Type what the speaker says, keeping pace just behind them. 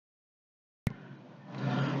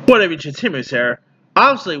Whatever your team is here.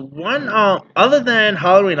 Obviously, one other than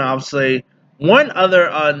Halloween, obviously, one other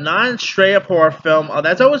non-straight up horror film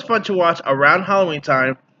that's always fun to watch around Halloween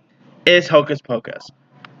time is Hocus Pocus.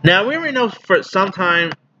 Now we already know for some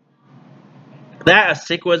time that a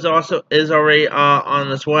sequel is already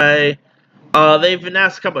on its way. They've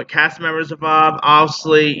announced a couple of cast members involved.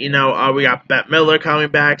 Obviously, we got Bette Miller coming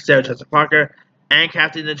back, Sarah Jessica Parker, and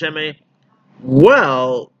Kathy Najimy.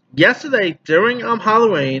 Well, yesterday during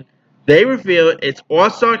Halloween, they revealed its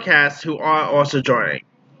all-star cast who are also joining.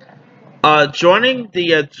 Joining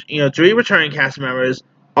the three returning cast members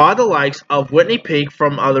are the likes of Whitney Peak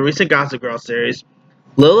from the recent Gossip Girl series,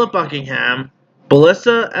 Lila Buckingham,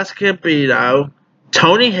 Melissa Escobedo,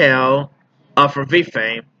 Tony Hale from V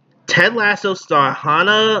fame, Ted Lasso star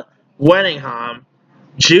Hannah Weddingham,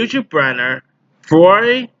 Juju Brenner,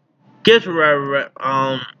 Troy Gutierrez,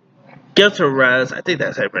 I think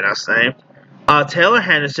that's how you pronounce his name. Taylor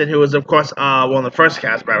Henderson, who was, of course, one of the first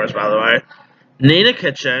cast members, by the way. Nina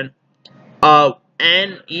Kitchen.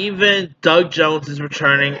 And even Doug Jones is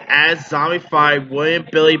returning as zombified William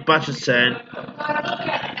Billy Butcherson.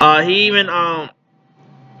 He even,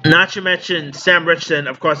 not to mention Sam Richardson,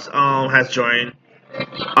 of course, has joined.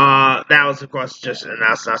 That was, of course, just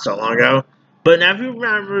announced not so long ago. But now, if you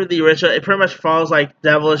remember the original, it pretty much follows like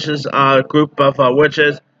Devilish's group of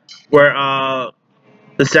witches, where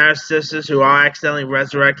the Sarah sisters who are accidentally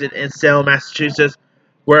resurrected in Salem, Massachusetts,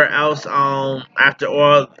 where else after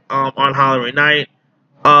all on Halloween night.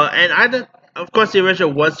 And of course, the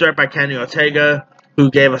original was directed by Kenny Ortega,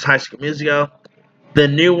 who gave us High School Musical. The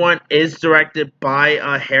new one is directed by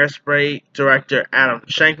Hairspray director Adam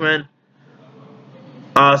Shankman.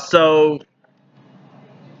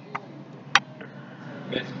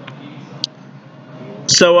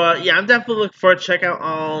 So yeah, I'm definitely looking forward to check out.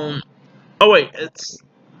 Oh wait, it's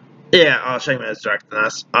yeah. Shankman is directing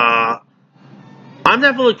this. I'm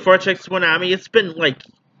definitely looking forward to check this one out. I mean, it's been like,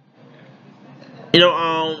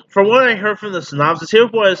 from what I heard from the synopsis,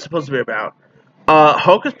 here's what it's supposed to be about.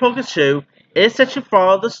 Hocus Pocus 2 is set to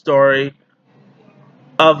follow the story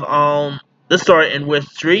in which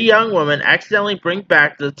three young women accidentally bring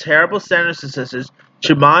back the terrible Sanderson sisters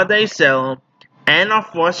to modern day Salem and are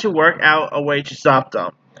forced to work out a way to stop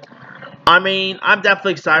them. I mean, I'm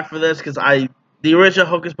definitely excited for this because the original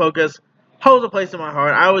Hocus Pocus holds a place in my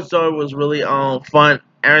heart. I always thought it was really fun,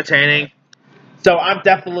 entertaining. So I'm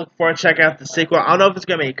definitely looking forward to checking out the sequel. I don't know if it's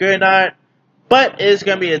gonna be good or not, but it's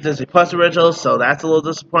gonna be a Disney Plus original, so that's a little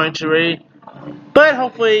disappointing to read. But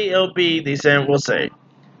hopefully it'll be decent. We'll see.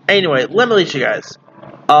 Anyway, let me leave you guys.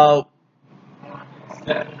 Uh,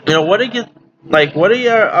 what are you like? What are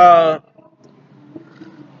your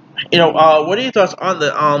what are your thoughts on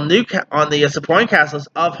the on the supporting cast list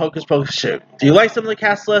of Hocus Pocus 2? Do you like some of the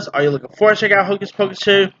cast lists? Are you looking forward to check out Hocus Pocus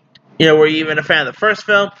 2? Were you even a fan of the first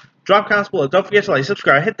film? Drop comments below. Don't forget to like,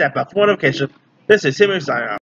 subscribe, hit that bell for notifications. This is Timmy signing out.